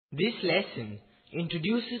This lesson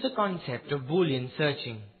introduces the concept of Boolean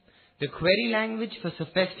searching, the query language for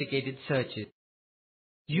sophisticated searches.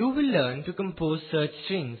 You will learn to compose search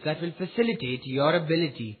strings that will facilitate your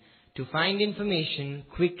ability to find information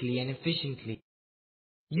quickly and efficiently.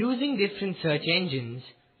 Using different search engines,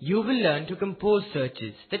 you will learn to compose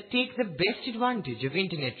searches that take the best advantage of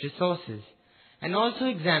internet resources and also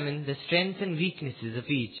examine the strengths and weaknesses of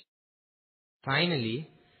each. Finally,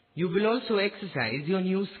 you will also exercise your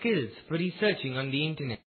new skills for researching on the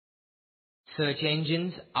internet. Search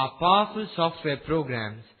engines are powerful software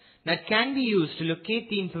programs that can be used to locate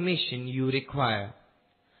the information you require.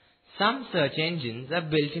 Some search engines are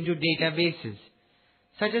built into databases,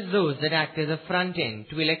 such as those that act as a front end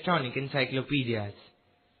to electronic encyclopedias.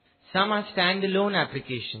 Some are standalone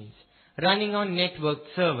applications running on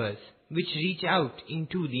networked servers which reach out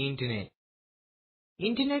into the internet.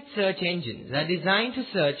 Internet search engines are designed to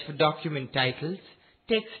search for document titles,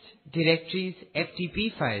 text, directories,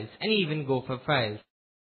 FTP files, and even Gopher files.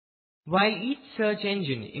 While each search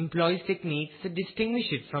engine employs techniques that distinguish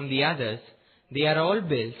it from the others, they are all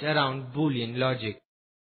built around Boolean logic.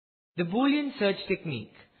 The Boolean search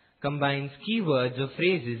technique combines keywords or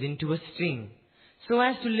phrases into a string so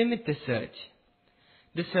as to limit the search.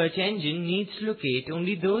 The search engine needs to locate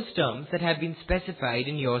only those terms that have been specified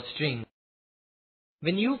in your string.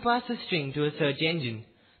 When you pass a string to a search engine,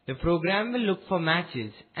 the program will look for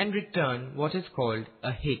matches and return what is called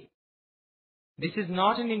a hit. This is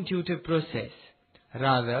not an intuitive process.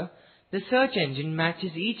 Rather, the search engine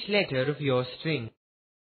matches each letter of your string.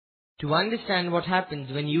 To understand what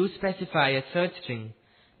happens when you specify a search string,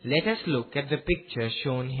 let us look at the picture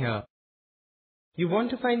shown here. You want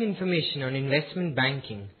to find information on investment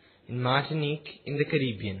banking in Martinique in the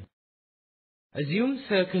Caribbean. Assume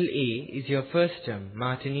circle A is your first term,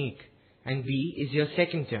 Martinique, and B is your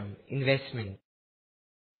second term, investment.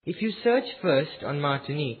 If you search first on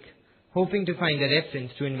Martinique, hoping to find a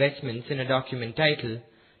reference to investments in a document title,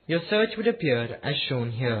 your search would appear as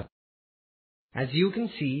shown here. As you can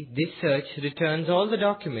see, this search returns all the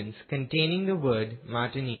documents containing the word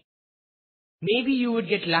Martinique. Maybe you would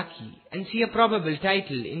get lucky and see a probable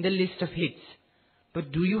title in the list of hits,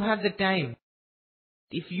 but do you have the time?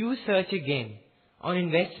 If you search again on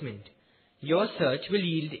investment, your search will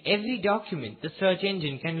yield every document the search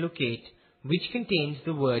engine can locate which contains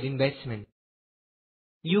the word investment.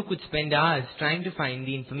 You could spend hours trying to find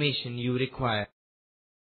the information you require.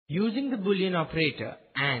 Using the Boolean operator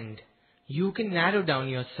AND, you can narrow down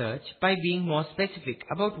your search by being more specific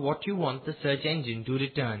about what you want the search engine to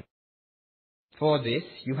return. For this,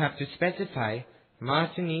 you have to specify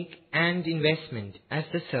Martinique and investment as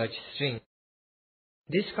the search string.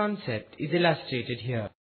 This concept is illustrated here.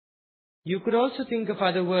 You could also think of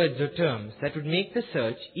other words or terms that would make the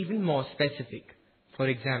search even more specific. For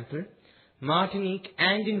example, Martinique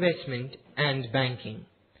and investment and banking.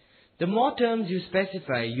 The more terms you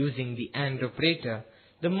specify using the AND operator,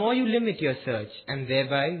 the more you limit your search and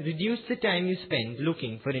thereby reduce the time you spend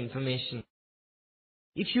looking for information.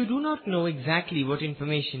 If you do not know exactly what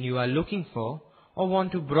information you are looking for or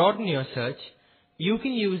want to broaden your search, you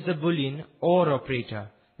can use the Boolean OR operator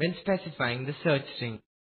when specifying the search string.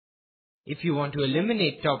 If you want to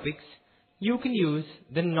eliminate topics, you can use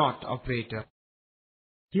the NOT operator.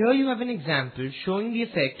 Here you have an example showing the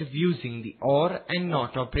effect of using the OR and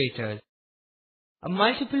NOT operators. A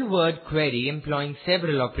multiple word query employing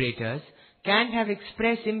several operators can have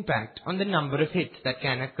express impact on the number of hits that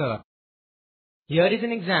can occur. Here is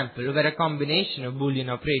an example where a combination of Boolean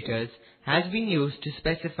operators has been used to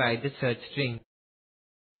specify the search string.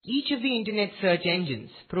 Each of the internet search engines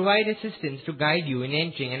provide assistance to guide you in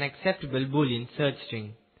entering an acceptable Boolean search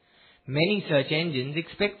string. Many search engines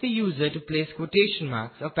expect the user to place quotation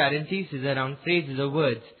marks or parentheses around phrases or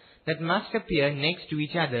words that must appear next to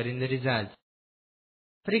each other in the results.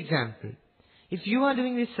 For example, if you are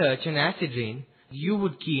doing a search on acid rain, you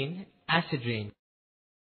would key in acid rain.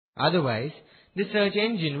 Otherwise, the search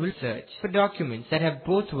engine will search for documents that have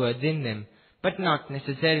both words in them, but not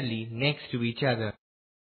necessarily next to each other.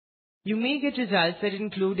 You may get results that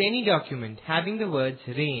include any document having the words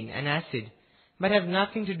rain and acid, but have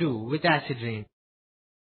nothing to do with acid rain.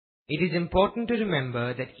 It is important to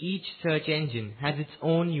remember that each search engine has its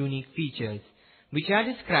own unique features, which are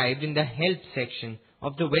described in the help section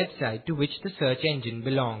of the website to which the search engine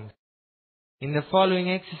belongs. In the following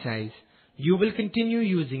exercise, you will continue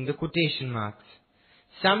using the quotation marks.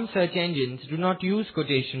 Some search engines do not use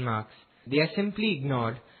quotation marks. They are simply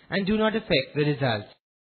ignored and do not affect the results.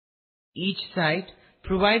 Each site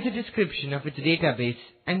provides a description of its database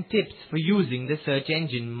and tips for using the search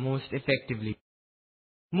engine most effectively.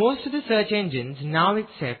 Most of the search engines now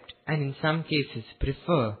accept and in some cases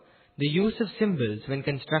prefer the use of symbols when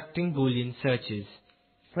constructing Boolean searches.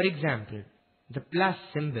 For example, the plus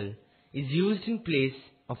symbol is used in place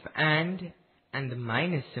of and the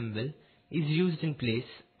minus symbol is used in place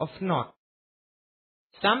of not.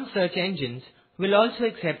 Some search engines will also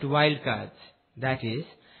accept wildcards, that is,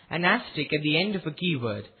 an asterisk at the end of a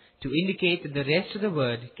keyword to indicate that the rest of the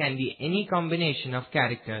word can be any combination of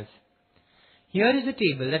characters. Here is a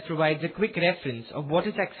table that provides a quick reference of what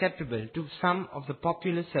is acceptable to some of the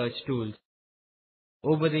popular search tools.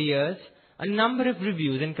 Over the years, a number of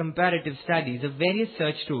reviews and comparative studies of various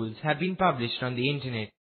search tools have been published on the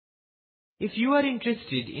internet. If you are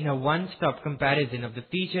interested in a one-stop comparison of the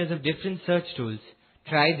features of different search tools,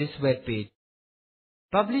 try this webpage.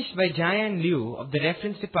 Published by Jian Liu of the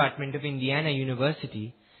Reference Department of Indiana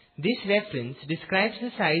University, this reference describes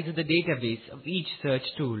the size of the database of each search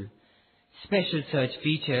tool, special search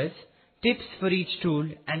features, tips for each tool,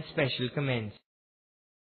 and special comments.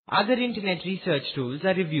 Other internet research tools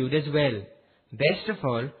are reviewed as well. Best of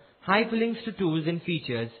all, hyperlinks to tools and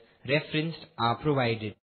features referenced are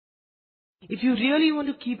provided. If you really want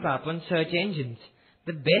to keep up on search engines,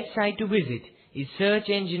 the best site to visit is Search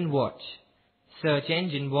Engine Watch,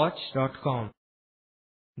 searchenginewatch.com.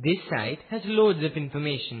 This site has loads of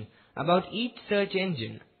information about each search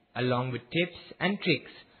engine, along with tips and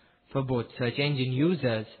tricks for both search engine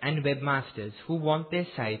users and webmasters who want their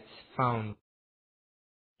sites found.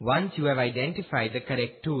 Once you have identified the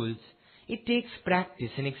correct tools, it takes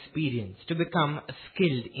practice and experience to become a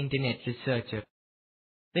skilled internet researcher.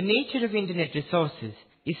 The nature of internet resources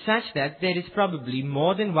is such that there is probably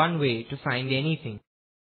more than one way to find anything.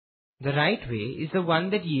 The right way is the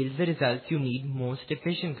one that yields the results you need most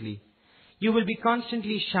efficiently. You will be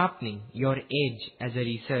constantly sharpening your edge as a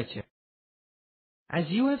researcher. As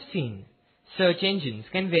you have seen, search engines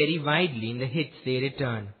can vary widely in the hits they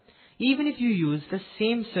return, even if you use the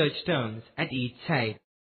same search terms at each site.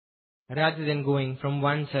 Rather than going from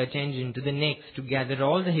one search engine to the next to gather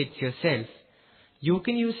all the hits yourself, you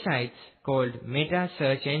can use sites called meta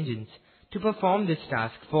search engines to perform this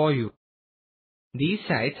task for you. These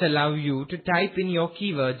sites allow you to type in your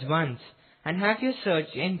keywords once and have your search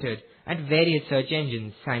entered at various search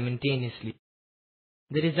engines simultaneously.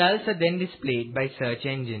 The results are then displayed by search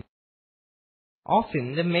engines.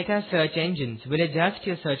 Often, the meta search engines will adjust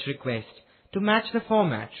your search request to match the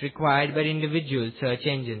format required by individual search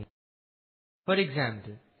engines. For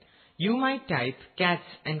example, you might type cats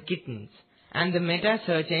and kittens, and the meta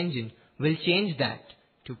search engine will change that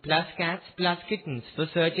to plus cats plus kittens for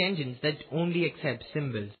search engines that only accept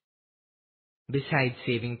symbols. Besides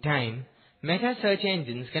saving time, meta search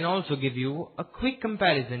engines can also give you a quick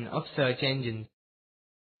comparison of search engines.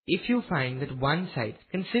 If you find that one site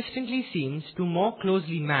consistently seems to more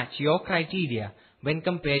closely match your criteria when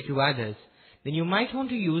compared to others, then you might want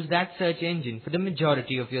to use that search engine for the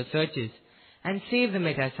majority of your searches and save the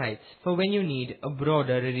meta sites for when you need a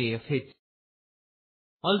broader array of hits.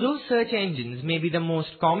 Although search engines may be the most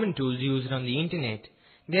common tools used on the internet,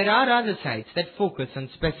 there are other sites that focus on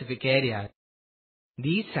specific areas.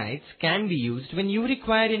 These sites can be used when you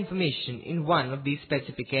require information in one of these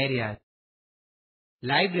specific areas.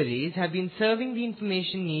 Libraries have been serving the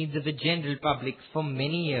information needs of the general public for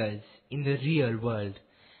many years in the real world,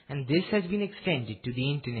 and this has been extended to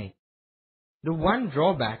the internet. The one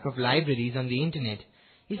drawback of libraries on the internet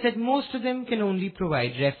is that most of them can only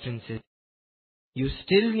provide references. You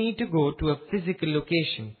still need to go to a physical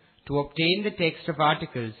location to obtain the text of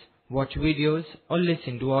articles, watch videos, or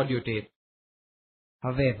listen to audio tapes.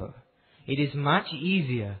 However, it is much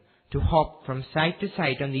easier to hop from site to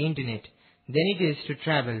site on the internet than it is to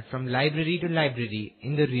travel from library to library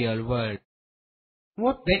in the real world.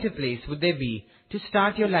 What better place would there be to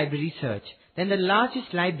start your library search than the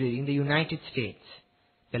largest library in the United States,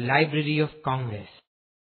 the Library of Congress?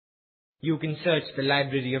 You can search the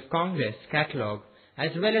Library of Congress catalog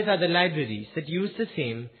as well as other libraries that use the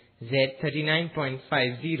same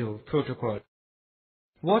Z39.50 protocol.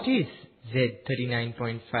 What is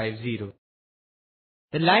Z39.50?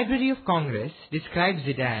 The Library of Congress describes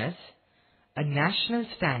it as a national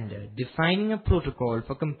standard defining a protocol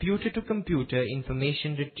for computer-to-computer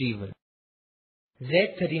information retrieval.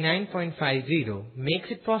 Z39.50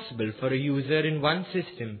 makes it possible for a user in one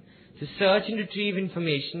system to search and retrieve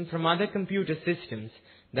information from other computer systems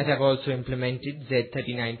that have also implemented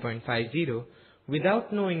Z39.50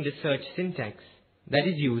 without knowing the search syntax that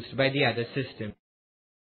is used by the other system.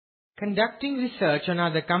 Conducting research on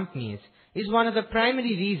other companies is one of the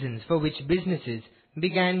primary reasons for which businesses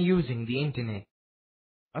began using the internet.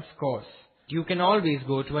 Of course, you can always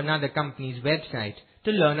go to another company's website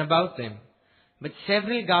to learn about them. But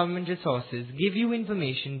several government resources give you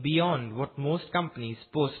information beyond what most companies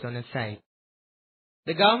post on a site.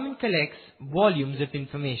 The government collects volumes of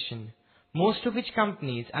information, most of which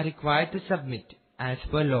companies are required to submit as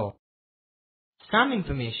per law. Some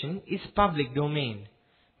information is public domain,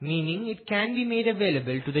 meaning it can be made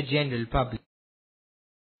available to the general public.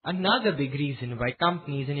 Another big reason why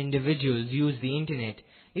companies and individuals use the internet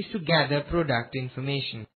is to gather product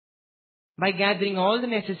information. By gathering all the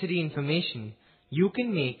necessary information, you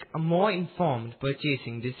can make a more informed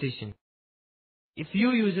purchasing decision. If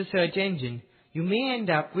you use a search engine, you may end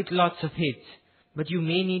up with lots of hits, but you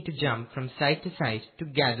may need to jump from site to site to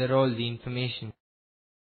gather all the information.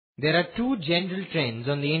 There are two general trends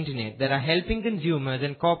on the internet that are helping consumers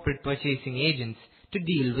and corporate purchasing agents to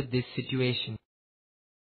deal with this situation.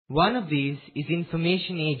 One of these is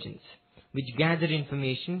information agents, which gather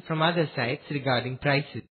information from other sites regarding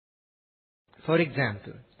prices. For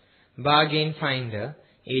example, Bargain Finder,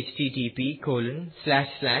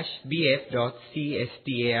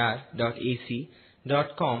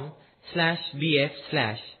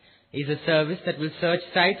 http://bf.cstar.ac.com/bf/ is a service that will search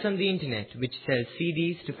sites on the internet which sell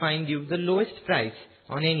CDs to find you the lowest price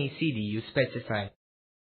on any CD you specify.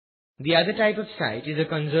 The other type of site is a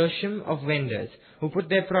consortium of vendors who put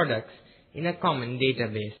their products in a common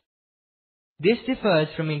database. This differs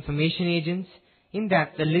from information agents in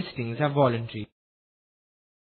that the listings are voluntary.